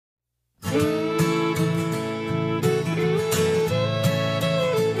Well,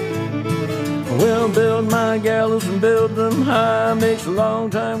 build my gallows and build them high. Makes a long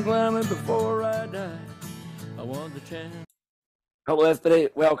time climbing before I die. I want the chance. Hello everybody,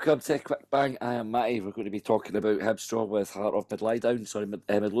 welcome to Quick Bang. I am Matty. We're going to be talking about Hibs with Heart of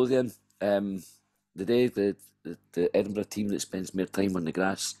Midlothian. The day the Edinburgh team that spends more time on the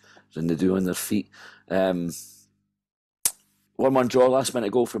grass than they do on their feet. 1-1 draw, last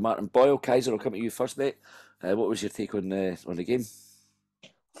minute goal for Martin Boyle. Kaiser, I'll come to you first, mate. What was your take on the game?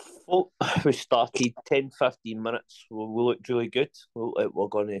 Well, we started 10-15 minutes. We looked really good. We're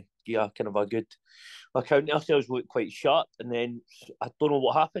going to get kind of a good account of ourselves. We looked quite sharp, and then I don't know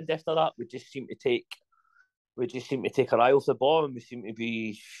what happened after that. We just seemed to take our eye off the ball, and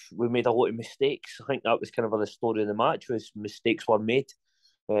we made a lot of mistakes. I think that was kind of the story of the match, was mistakes were made.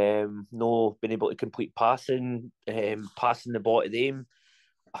 No being able to complete passing the ball to them.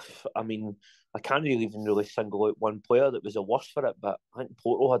 I mean, I can't even really single out one player that was the worst for it, but I think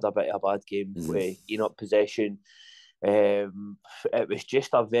Porto had a bit of a bad game with up possession. It was just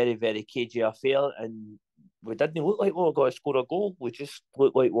a very, very cagey affair, and we didn't look like we were going to score a goal. We just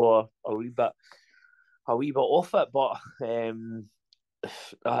looked like we were a wee bit off it, but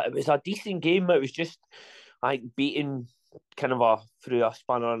it was a decent game. It was just, I think, beating kind of through a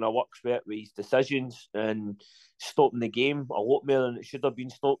spanner in a works with his decisions and stopping the game a lot more than it should have been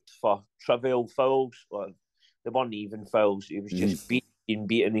stopped for trivial fouls. Well, they weren't even fouls. He was just beaten.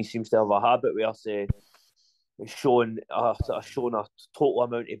 He seems to have a habit where showing a total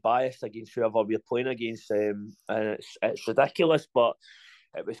amount of bias against whoever we're playing against, and it's ridiculous. But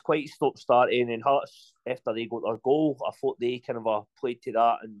it was quite stop-starting, and Hearts, after they got their goal, I thought they kind of played to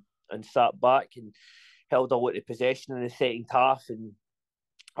that and sat back and held a lot of possession in the second half, and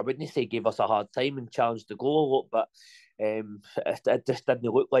I wouldn't say gave us a hard time and challenged the goal a lot, but it just didn't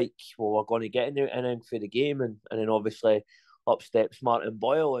look like we were going to get anything for the game, and then obviously up steps Martin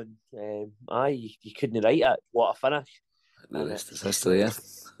Boyle, and you couldn't write it. What a finish! The rest is history, yeah.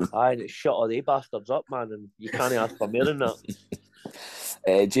 And it shut all they bastards up, man, and you can't ask for more than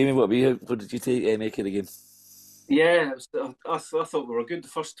that. Jamie, what did you make of the game? Yeah, I thought we were good the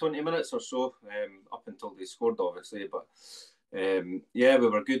first 20 minutes or so, up until they scored, obviously. But yeah, we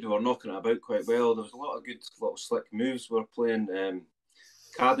were good. We were knocking it about quite well. There was a lot of good little slick moves we were playing.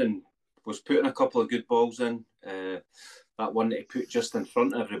 Cadden was putting a couple of good balls in. That one that he put just in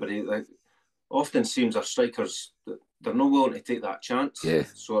front of everybody. Like, often seems our strikers, they're not willing to take that chance. Yeah.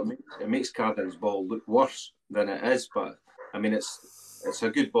 So it makes Cadden's ball look worse than it is. But I mean, it's a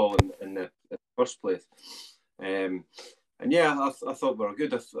good ball in the first place. And yeah, I thought we were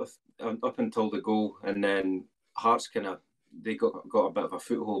good up until the goal, and then Hearts they got a bit of a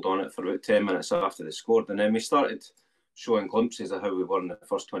foothold on it for about 10 minutes after they scored, and then we started showing glimpses of how we were in the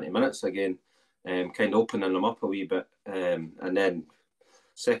first 20 minutes again, kind of opening them up a wee bit, and then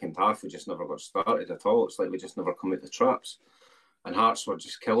second half we just never got started at all. It's like we just never come out the traps, and Hearts were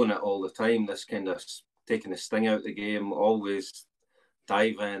just killing it all the time. This kind of taking the sting out of the game, always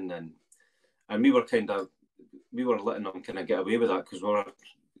diving, and we were letting them kind of get away with that because we were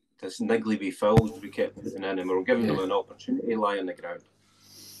this niggly wee fouls we kept putting in, and we were giving them an opportunity to lie on the ground.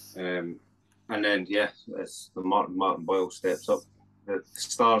 And then as the Martin Boyle steps up, the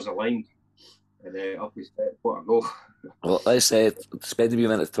stars aligned, and up he stepped. What a goal! Well, let's spend a few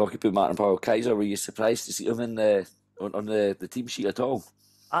minutes talking about Martin Boyle. Kaiser, were you surprised to see him on the team sheet at all?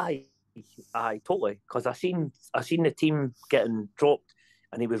 Aye, totally. Because I seen the team getting dropped,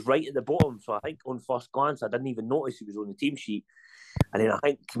 and he was right at the bottom. So I think on first glance, I didn't even notice he was on the team sheet. And then I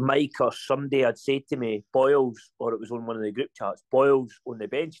think Mike or somebody had said to me, Boyle's, or it was on one of the group chats, Boyle's on the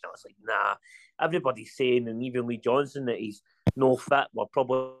bench. And I was like, nah, everybody's saying, and even Lee Johnson, that he's no fit. We're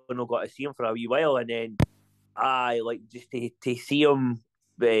probably not got to see him for a wee while. And then just to see him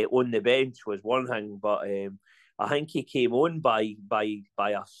on the bench was one thing, but I think he came on by the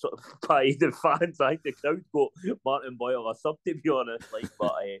fans. I think the crowd got Martin Boyle a sub, to be honest.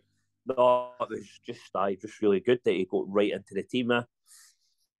 But no, it was just really good that he got right into the team. What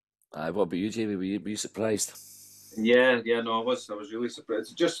about you, Jamie? Were you surprised? Yeah, no, I was really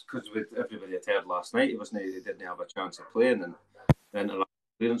surprised. Just because with everybody had heard last night, he didn't have a chance of playing, and the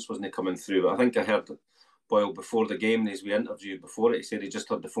clearance wasn't coming through. But I think I heard Boyle before the game, as we interviewed before it, he said he just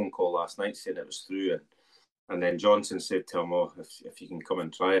had the phone call last night saying it was through, and then Johnson said to him, "Oh, if you can come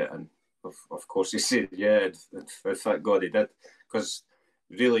and try it," and of course he said, "Yeah." Thank God he did, because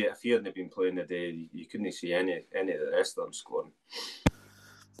really, if he hadn't been playing the day, you couldn't see any of the rest of them scoring.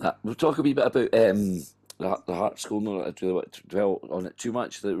 We'll talk a wee bit about the Hearts goal. Not really want to dwell on it too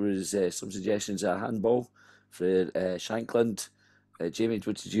much. There was some suggestions of a handball for Shankland. Jamie,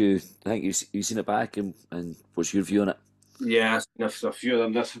 what did you think? You seen it back, and what's your view on it? Yeah, a few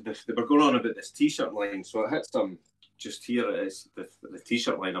of them. They were going on about this T-shirt line, so it hits them just here. It is the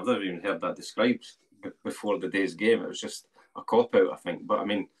T-shirt line. I've never even heard that described before the day's game. It was just a cop out, I think. But I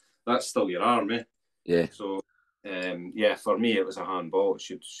mean, that's still your arm, eh? Yeah. So, yeah, for me, it was a handball.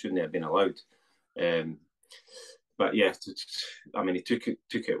 It shouldn't have been allowed. But yeah, I mean, he took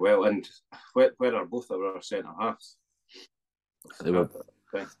it well. And where are both of our centre halves?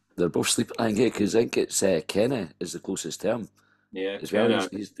 They're both sleeping. I think it's Kenny is the closest to him. Yeah, as Kenny, well.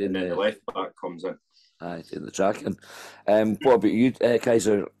 He's doing and then the left back comes in. Aye, doing the tracking. What about you,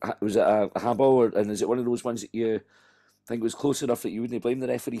 Kaiser? Was it a handball, and is it one of those ones that you think was close enough that you wouldn't blame the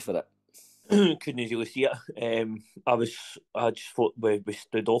referee for it? Couldn't really see it. I just thought we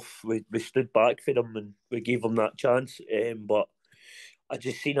stood off. We stood back for them and we gave them that chance. But I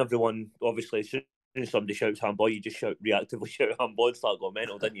just seen everyone. Obviously, as soon as somebody shouts handball, you just reactively shout handball and start going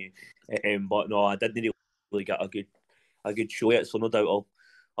mental, didn't you? But no, I didn't really get a good show yet. So no doubt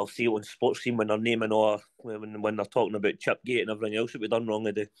I'll see it on sports team when they're naming when they're talking about Chipgate and everything else that we done wrong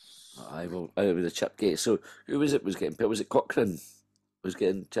today. I will out with the Chipgate. So who was it? Was it Cochrane? Was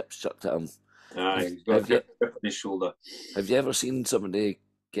getting chips chucked at him. Aye, he's got a grip on his shoulder. Have you ever seen somebody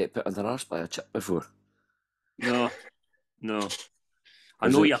get put on their arse by a chip before? No. I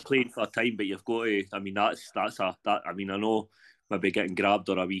know you're playing for a time, but you've got to. I mean, I mean, I know maybe getting grabbed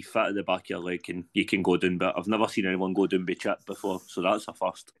or a wee fit at the back of your leg and you can go down, but I've never seen anyone go down by chip before, so that's a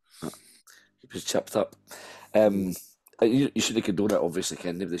first. He was chipped up. You should have condoned it, obviously,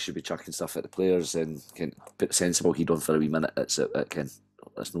 Ken. Maybe they should be chucking stuff at the players and can put sensible heat on for a wee minute. That's Ken.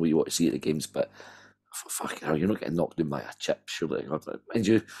 That's not what you want to see at the games, but fucking hell, you're not getting knocked down by a chip, surely. Mind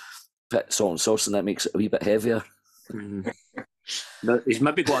you, put salt and sauce and that makes it a wee bit heavier. He's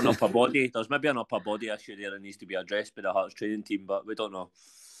maybe got an upper body. There's maybe an upper body issue there that needs to be addressed by the Hearts training team, but we don't know.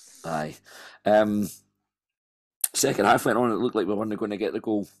 Aye. Second half went on, it looked like we weren't going to get the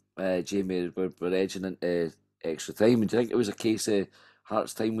goal. Jamie, we're edging into extra time. Do you think it was a case of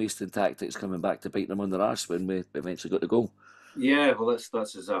Hearts time wasting tactics coming back to bite them on their arse when we eventually got the goal? Yeah, well,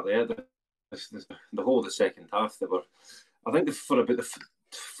 that's exactly it. The whole of the second half, I think for about the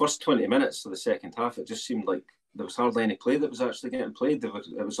first 20 minutes of the second half, it just seemed like there was hardly any play that was actually getting played.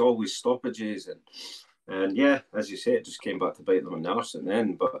 It was always stoppages, and yeah, as you say, it just came back to bite them on the arse in the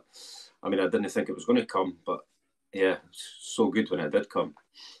end. But I mean, I didn't think it was going to come, but yeah, it's so good when it did come.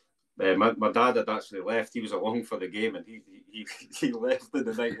 My dad had actually left. He was along for the game, and he left in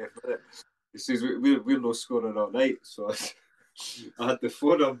the 90th minute. He says we're no scoring all night, so I had to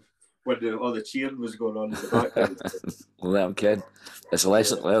phone him when all the cheering was going on in the background. Well, let him, Ken. It's a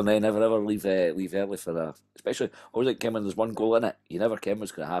lesson learned. Never ever leave early for that. Especially always like Ken when there's one goal in it. You never ken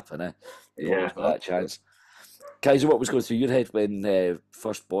what's going to happen. You always got that chance. Kaiser, what was going through your head when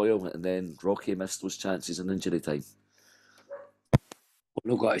first Boyle and then Rocky missed those chances in injury time?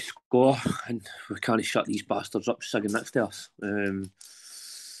 We've not got to score, and we can't shut these bastards up singing next to us.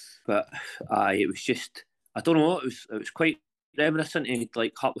 But it was just, I don't know. It was quite reminiscent of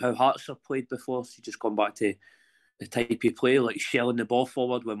like how Hearts have played before. So you just gone back to the type of play, like shelling the ball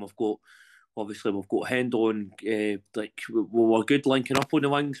forward when we've got Hendo and like we were good linking up on the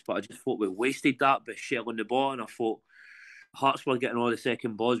wings, but I just thought we wasted that by shelling the ball, and I thought Hearts were getting all the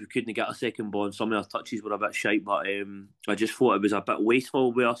second balls. We couldn't get a second ball, and some of our touches were a bit shite. But I just thought it was a bit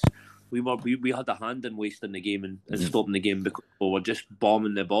wasteful with us. We had a hand in wasting the game and stopping the game because we were just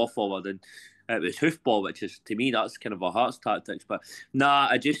bombing the ball forward, and it was hoofball, which is to me that's kind of a Hearts tactics. But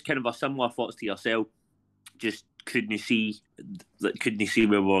I just kind of a similar thoughts to yourself. Just couldn't see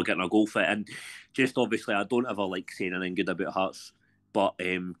where we were getting a goal for it, and just obviously I don't ever like saying anything good about Hearts. But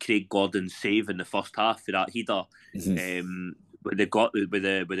Craig Gordon's save in the first half for that header, with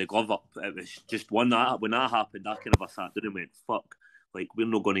the glove up, it was just when that happened, I kind of sat down and went, "Fuck!" Like we're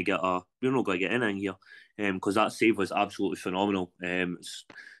not going to get anything here, because that save was absolutely phenomenal. It's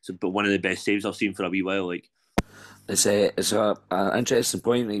one of the best saves I've seen for a wee while. Like it's an interesting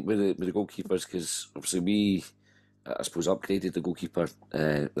point, like, with the goalkeepers, because obviously we, I suppose, upgraded the goalkeeper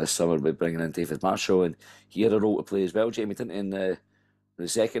this summer by bringing in David Marshall, and he had a role to play as well. Jamie, didn't he, in the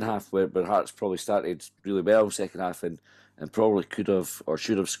second half, where Hearts probably started really well second half and probably could have or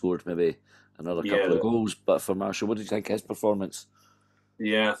should have scored maybe another couple of goals. But for Marshall, what did you think of his performance?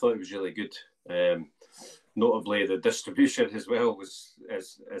 Yeah, I thought it was really good. Notably, the distribution as well was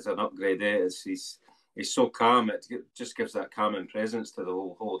as an upgrade. He's so calm. It just gives that calming presence to the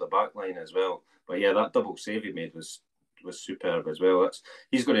whole of the back line as well. But yeah, that double save he made was superb as well.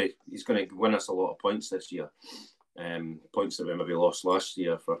 He's going to win us a lot of points this year. Points that we maybe lost last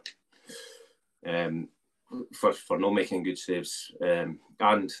year for not making good saves, and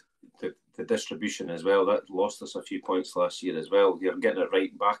the distribution as well. That lost us a few points last year as well. You're getting it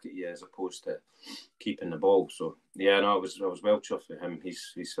right back at you as opposed to keeping the ball. So yeah, no, I was well chuffed with him.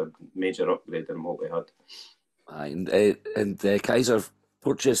 He's a major upgrade in what we had. And Kaiser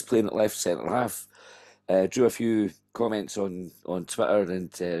Porteous playing at left centre half. Drew a few comments on Twitter,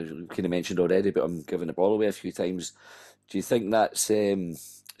 and kind of mentioned already, but I'm giving the ball away a few times. Do you think that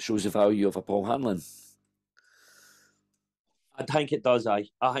shows the value of a ball handling? I think it does. I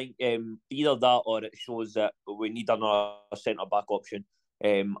think either that or it shows that we need another centre back option.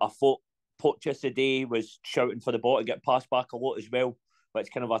 I thought Porteous today was shouting for the ball to get passed back a lot as well,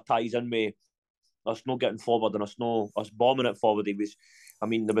 which kind of ties in with us not getting forward and us bombing it forward.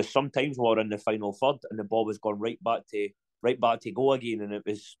 There was some times we were in the final third and the ball was going right back to go again,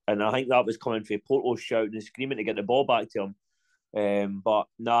 and I think that was coming from Porto shouting and screaming to get the ball back to him. But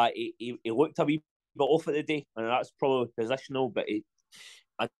nah, he looked a wee bit off at the day, and that's probably positional. But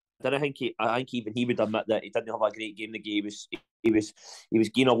I think even he would admit that he didn't have a great game. The game he was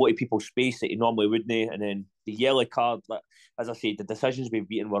gaining a lot of people's space that he normally wouldn't. And then the yellow card, as I said, the decisions we've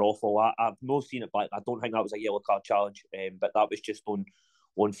beaten were awful. I've not seen it back. I don't think that was a yellow card challenge, but that was just on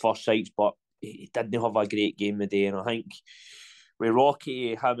first sights. But he didn't have a great game today, and I think with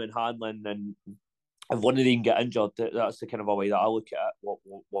Rocky, him and Hanlon, and if one of them get injured, that's the kind of a way that I look at it.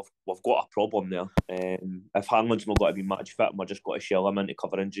 We've got a problem there. If Hanlon's not got to be match fit and we're just got to shell him in to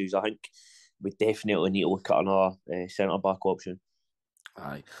cover injuries, I think we definitely need to look at another centre-back option.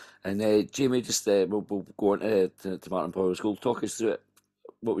 Aye. And Jamie, just we'll go on to Martin Boyle's goal. Talk us through it.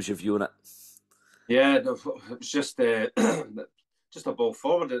 What was your view on it? Yeah, it was just a ball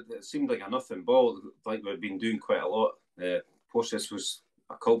forward. It seemed like a nothing ball, like we've been doing quite a lot. Porteous was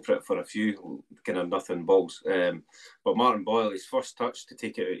a culprit for a few kind of nothing balls. But Martin Boyle, his first touch to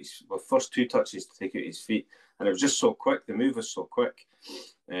take it out, first two touches to take it out his feet, and it was just so quick. The move was so quick,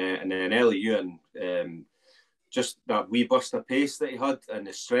 and then Ellie Ewan, just that wee burst of pace that he had, and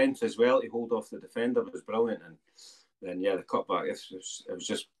the strength as well to hold off the defender was brilliant. And then the cutback, it was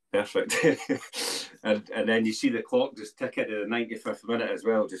just perfect. and then you see the clock just ticking to the 95th minute as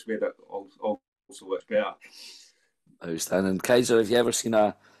well, just made it also much better. Outstanding. Kaiser, have you ever seen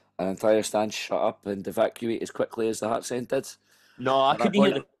an entire stand shut up and evacuate as quickly as the Hearts end did? No, I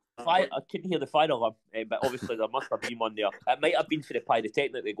couldn't hear the fire alarm, but obviously there must have been one there. It might have been for the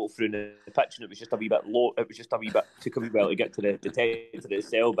pyrotechnic they go through in the pitch, and it was just a wee bit low. It was just a wee bit took a wee while to get to the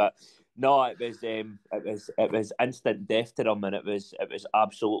cell, but no, it was instant death to them, and it was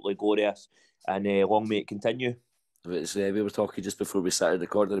absolutely glorious. And long may it continue. We were talking just before we started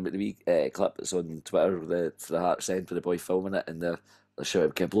recording about the wee clip that's on Twitter for the Hearts end with the boy filming it, and they're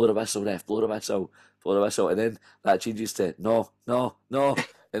shouting, "Can blow the whistle, ref, blow the whistle, blow the whistle," and then that changes to no,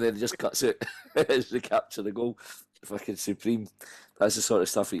 and then it just cuts it as they capture the goal. Fucking supreme. That's the sort of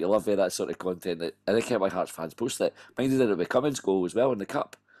stuff that you love, that sort of content. That I think my Hearts fans post it. Mine did it with Cummins' goal as well in the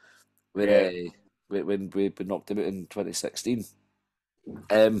cup, when we knocked them out in 2016.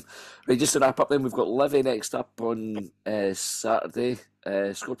 Right, just to wrap up then, we've got Livy next up on Saturday.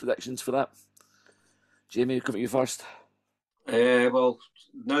 Score predictions for that. Jamie, come at you first. Well,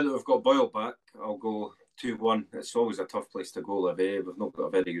 now that we've got Boyle back, I'll go 2-1. It's always a tough place to go, Livy. We've not got a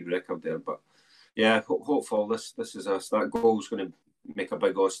very good record there, but yeah, hopeful this is that goal's going to make a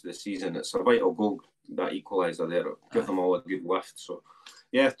big odds to the season. It's a vital goal, that equaliser there. It'll give them all a good lift. So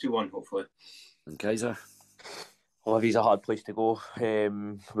yeah, 2-1 hopefully. And Kaiser? Livy's a hard place to go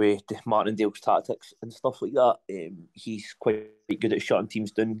with Martindale's tactics and stuff like that. He's quite good at shutting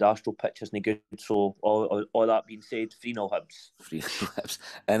teams down. The Astro pitch isn't good. So all that being said, 3-0 Hibs. 3-0 Hibs.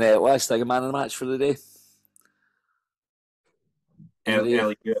 And last thing, a man of the match for the day?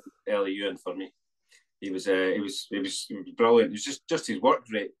 Ellie Ewan for me. He was brilliant. It was just his work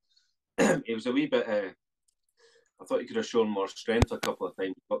rate. He was a wee bit. I thought he could have shown more strength a couple of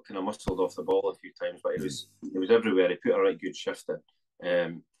times, but kind of muscled off the ball a few times. But he was everywhere. He put a right good shift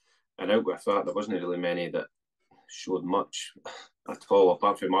in. And out with that, there wasn't really many that showed much at all,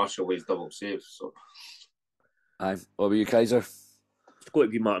 apart from Marshall with his double save. So, aye. What about you, Kaiser? It's got to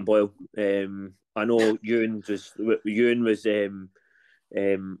be Martin Boyle. I know Ewan was. It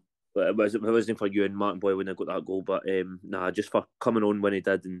wasn't for you and Martin Boyle when I got that goal, but just for coming on when he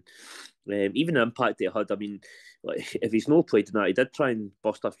did, and even the impact it had. I mean, like, if he's not played in that, he did try and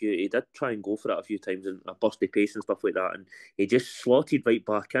go for it a few times and a burst of pace and stuff like that, and he just slotted right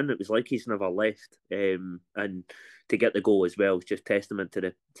back in. It was like he's never left, and to get the goal as well is just testament to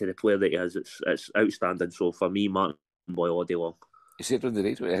the player that he is. It's outstanding. So for me, Martin Boyle all day long. He said on the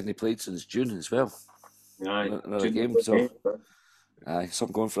radio he hadn't played since June as well. Aye, another game. So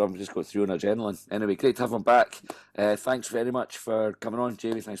Something going for him, just got through on adrenaline. Anyway, great to have him back. Thanks very much for coming on,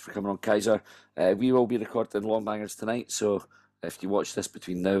 Jamie. Thanks for coming on, Kaiser. We will be recording Longbangers tonight, so if you watch this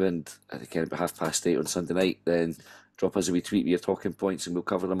between now and I think about 8:30 on Sunday night, then drop us a wee tweet with your talking points and we'll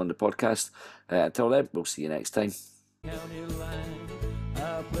cover them on the podcast. Until then, we'll see you next time.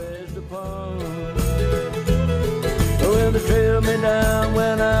 Well, they trailed me down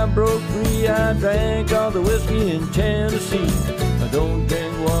when I broke free. I drank all the whiskey in Tennessee. I don't drink